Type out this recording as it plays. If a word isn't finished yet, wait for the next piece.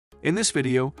In this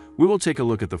video, we will take a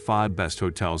look at the 5 best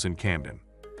hotels in Camden.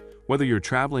 Whether you're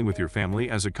traveling with your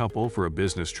family as a couple for a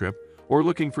business trip or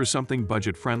looking for something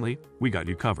budget-friendly, we got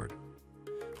you covered.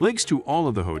 Links to all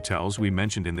of the hotels we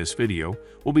mentioned in this video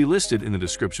will be listed in the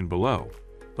description below.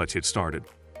 Let's get started.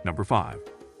 Number 5.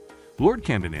 Lord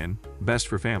Camden Inn, best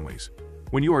for families.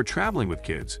 When you are traveling with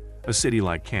kids, a city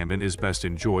like Camden is best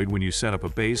enjoyed when you set up a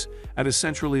base at a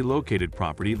centrally located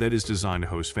property that is designed to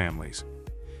host families.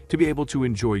 To be able to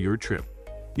enjoy your trip,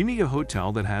 you need a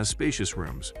hotel that has spacious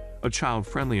rooms, a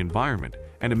child-friendly environment,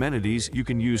 and amenities you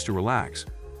can use to relax.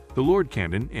 The Lord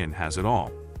Camden Inn has it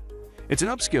all. It's an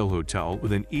upscale hotel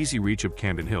within easy reach of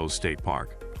Camden Hills State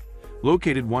Park,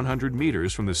 located 100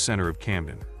 meters from the center of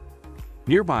Camden.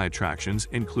 Nearby attractions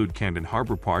include Camden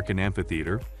Harbor Park and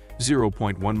Amphitheater,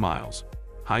 0.1 miles,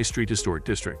 High Street Historic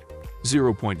District,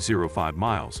 0.05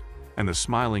 miles, and the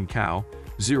Smiling Cow,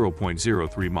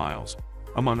 0.03 miles.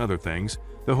 Among other things,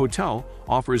 the hotel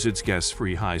offers its guests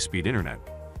free high-speed internet,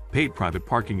 paid private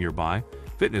parking nearby,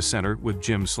 fitness center with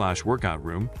gym/workout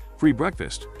room, free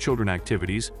breakfast, children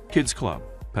activities, kids club,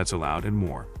 pets allowed, and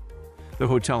more. The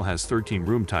hotel has 13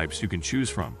 room types you can choose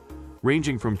from,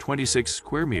 ranging from 26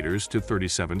 square meters to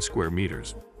 37 square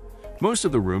meters. Most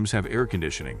of the rooms have air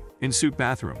conditioning, in-suite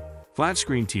bathroom,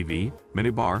 flat-screen TV,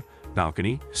 minibar,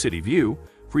 balcony, city view,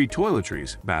 free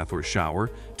toiletries, bath or shower,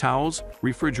 towels,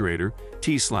 refrigerator,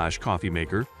 tea/coffee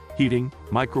maker, heating,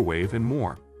 microwave, and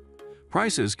more.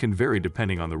 Prices can vary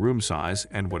depending on the room size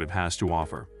and what it has to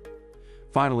offer.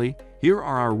 Finally, here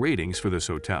are our ratings for this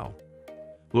hotel.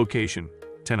 Location,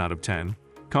 10 out of 10.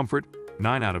 Comfort,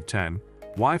 9 out of 10.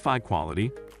 Wi-Fi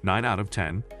quality, 9 out of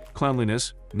 10.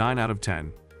 Cleanliness, 9 out of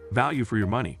 10. Value for your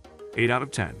money, 8 out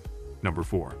of 10. Number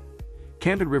 4.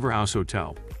 Camden River House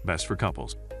Hotel, best for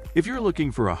couples. If you're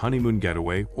looking for a honeymoon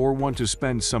getaway or want to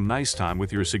spend some nice time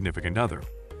with your significant other,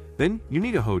 then you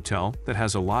need a hotel that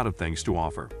has a lot of things to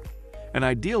offer. An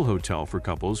ideal hotel for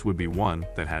couples would be one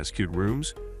that has cute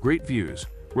rooms, great views,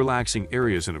 relaxing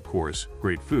areas, and of course,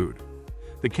 great food.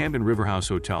 The Camden River House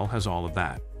Hotel has all of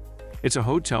that. It's a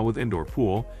hotel with indoor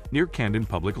pool near Camden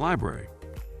Public Library.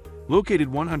 Located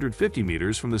 150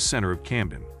 meters from the center of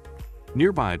Camden.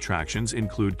 Nearby attractions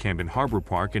include Camden Harbor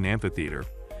Park and Amphitheater,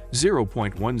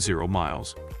 0.10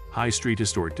 miles, High Street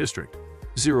Historic District,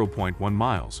 0.1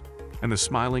 miles, and the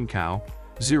Smiling Cow,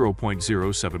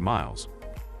 0.07 miles.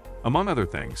 Among other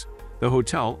things, the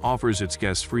hotel offers its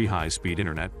guests free high-speed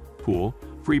internet, pool,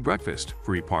 free breakfast,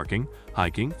 free parking,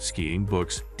 hiking, skiing,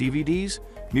 books, DVDs,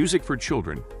 music for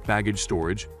children, baggage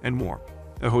storage, and more.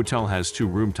 The hotel has 2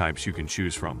 room types you can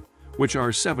choose from, which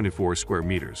are 74 square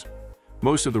meters.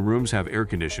 Most of the rooms have air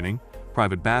conditioning,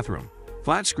 private bathroom,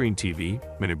 flat-screen TV,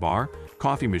 minibar,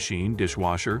 coffee machine,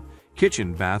 dishwasher,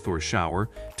 kitchen, bath or shower,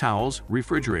 towels,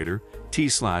 refrigerator,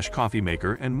 tea/coffee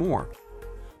maker, and more.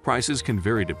 Prices can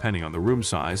vary depending on the room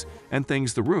size and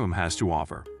things the room has to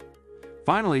offer.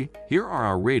 Finally, here are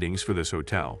our ratings for this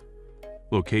hotel.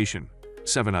 Location,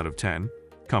 7 out of 10.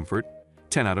 Comfort,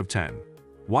 10 out of 10.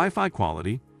 Wi-Fi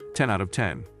quality, 10 out of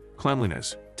 10.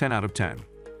 Cleanliness, 10 out of 10.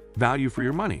 Value for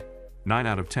your money, 9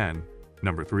 out of 10.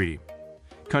 Number 3.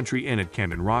 Country Inn at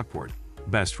Camden Rockport,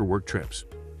 best for work trips.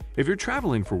 If you're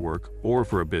traveling for work or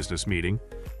for a business meeting,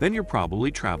 then you're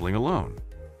probably traveling alone.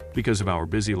 Because of our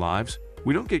busy lives,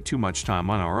 we don't get too much time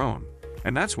on our own,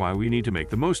 and that's why we need to make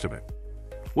the most of it.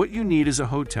 What you need is a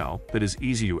hotel that is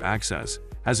easy to access,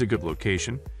 has a good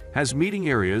location, has meeting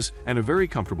areas, and a very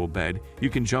comfortable bed you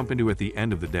can jump into at the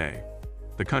end of the day.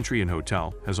 The Country Inn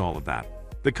Hotel has all of that.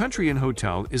 The Country Inn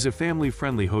Hotel is a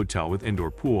family-friendly hotel with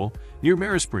indoor pool near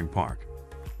Marispring Park,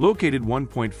 located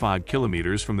 1.5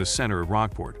 kilometers from the center of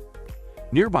Rockport.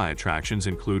 Nearby attractions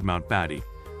include Mount Batty,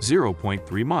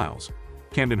 0.3 miles,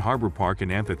 Camden Harbor Park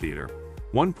and Amphitheater,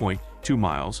 1.2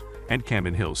 miles, and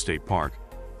Camden Hills State Park,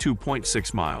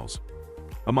 2.6 miles.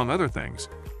 Among other things,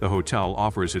 the hotel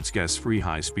offers its guests free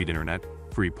high-speed internet,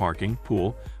 free parking,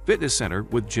 pool, fitness center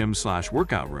with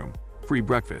gym/workout room, free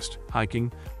breakfast,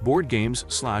 hiking, board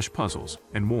games/puzzles,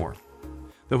 and more.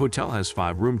 The hotel has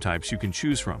 5 room types you can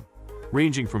choose from,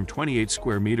 ranging from 28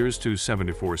 square meters to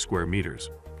 74 square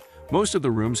meters. Most of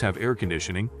the rooms have air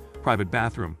conditioning, private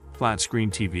bathroom,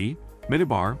 flat-screen TV,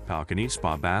 minibar, balcony,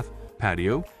 spa bath,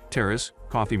 patio, terrace,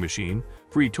 coffee machine,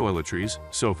 free toiletries,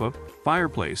 sofa,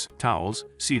 fireplace, towels,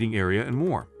 seating area, and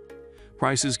more.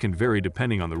 Prices can vary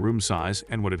depending on the room size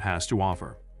and what it has to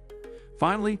offer.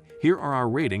 Finally, here are our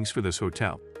ratings for this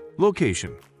hotel.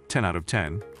 Location, 10 out of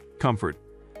 10. Comfort,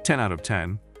 10 out of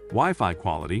 10. Wi-Fi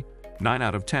quality, 9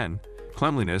 out of 10.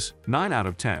 Cleanliness, 9 out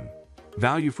of 10.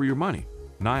 Value for your money,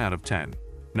 9 out of 10.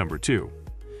 Number 2.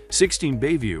 16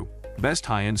 Bayview, best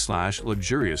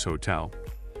high-end/luxurious hotel.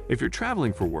 If you're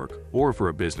traveling for work or for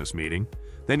a business meeting,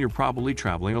 then you're probably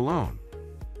traveling alone.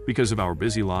 Because of our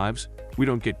busy lives, we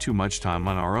don't get too much time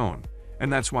on our own, and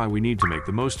that's why we need to make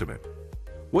the most of it.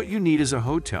 What you need is a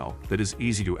hotel that is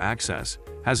easy to access,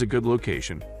 has a good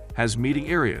location, has meeting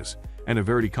areas, and a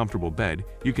very comfortable bed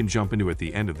you can jump into at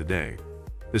the end of the day.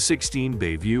 The 16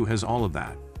 Bayview has all of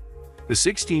that. The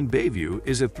 16 Bayview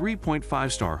is a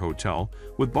 3.5-star hotel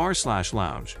with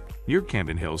bar/lounge near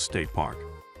Camden Hills State Park,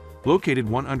 located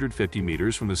 150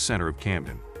 meters from the center of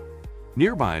Camden.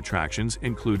 Nearby attractions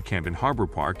include Camden Harbor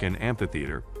Park and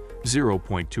Amphitheater,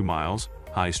 0.2 miles,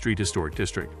 High Street Historic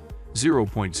District,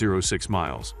 0.06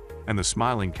 miles, and the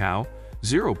Smiling Cow,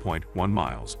 0.1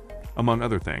 miles. Among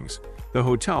other things, the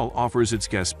hotel offers its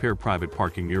guests private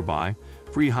parking nearby,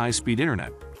 free high-speed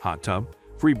internet, hot tub,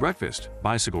 free breakfast,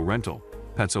 bicycle rental,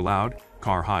 pets allowed,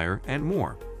 car hire, and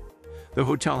more. The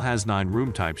hotel has 9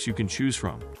 room types you can choose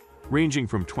from, ranging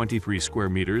from 23 square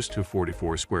meters to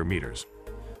 44 square meters.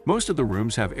 Most of the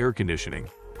rooms have air conditioning,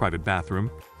 private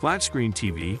bathroom, flat-screen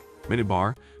TV,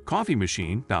 minibar, coffee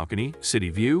machine, balcony, city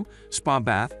view, spa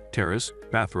bath, terrace,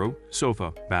 bathrobe,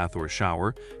 sofa, bath or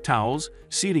shower, towels,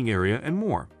 seating area, and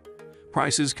more.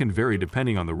 Prices can vary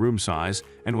depending on the room size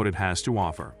and what it has to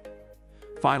offer.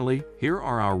 Finally, here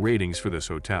are our ratings for this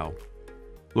hotel.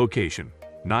 Location: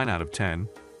 9 out of 10.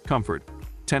 Comfort: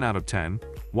 10 out of 10.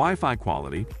 Wi-Fi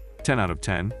quality: 10 out of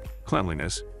 10.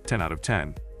 Cleanliness: 10 out of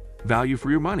 10. Value for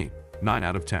your money: 9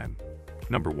 out of 10.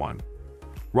 Number 1.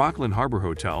 Rockland Harbor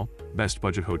Hotel, Best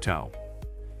Budget Hotel.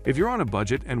 If you're on a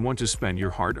budget and want to spend your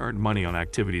hard-earned money on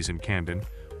activities in Camden,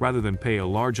 rather than pay a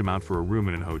large amount for a room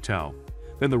in a hotel,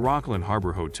 then the Rockland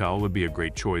Harbor Hotel would be a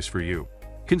great choice for you.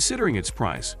 Considering its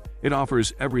price, it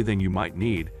offers everything you might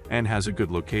need and has a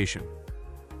good location.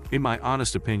 In my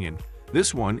honest opinion,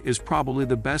 this one is probably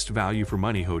the best value for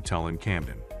money hotel in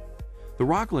Camden. The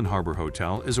Rockland Harbor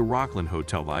Hotel is a Rockland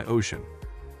hotel by ocean,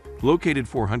 located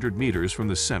 400 meters from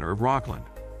the center of Rockland.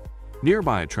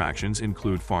 Nearby attractions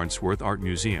include Farnsworth Art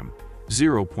Museum,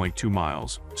 0.2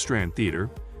 miles, Strand Theater,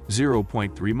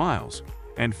 0.3 miles,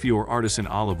 and Fior Artisan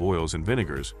Olive Oils and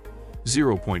Vinegars,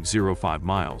 0.05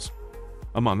 miles.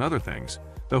 Among other things,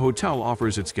 the hotel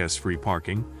offers its guests free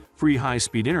parking, free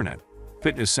high-speed internet,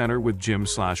 fitness center with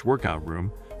gym/workout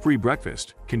room, free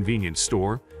breakfast, convenience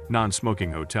store,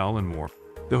 non-smoking hotel, and more.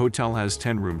 The hotel has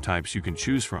 10 room types you can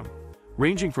choose from,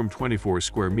 ranging from 24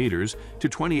 square meters to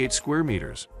 28 square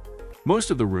meters.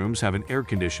 Most of the rooms have an air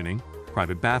conditioning,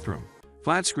 private bathroom,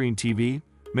 flat-screen TV,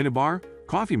 minibar,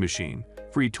 coffee machine,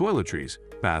 free toiletries,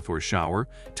 bath or shower,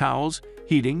 towels,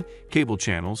 heating, cable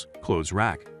channels, clothes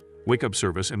rack, wake-up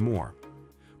service, and more.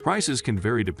 Prices can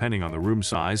vary depending on the room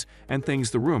size and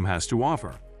things the room has to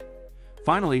offer.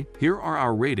 Finally, here are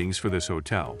our ratings for this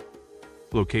hotel.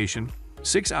 Location: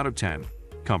 6 out of 10.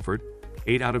 Comfort: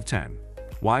 8 out of 10.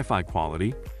 Wi-Fi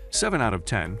quality: 7 out of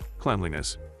 10.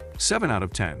 Cleanliness: 7 out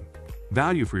of 10.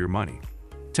 Value for your money: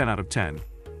 10 out of 10.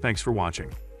 Thanks for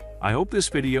watching. I hope this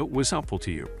video was helpful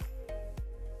to you.